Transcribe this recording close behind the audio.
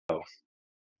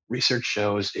Research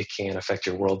shows it can affect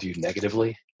your worldview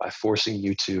negatively by forcing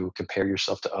you to compare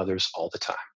yourself to others all the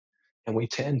time. And we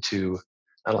tend to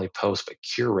not only post, but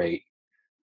curate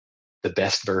the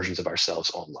best versions of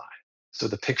ourselves online. So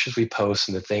the pictures we post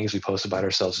and the things we post about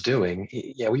ourselves doing,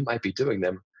 yeah, we might be doing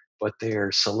them, but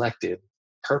they're selected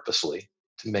purposely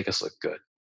to make us look good.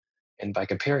 And by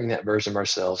comparing that version of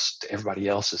ourselves to everybody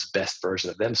else's best version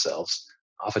of themselves,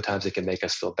 oftentimes it can make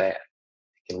us feel bad.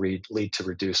 It can lead to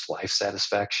reduced life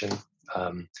satisfaction.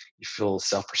 You feel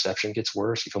self perception gets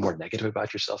worse. You feel more negative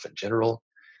about yourself in general.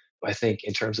 I think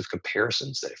in terms of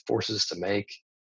comparisons that it forces us to make,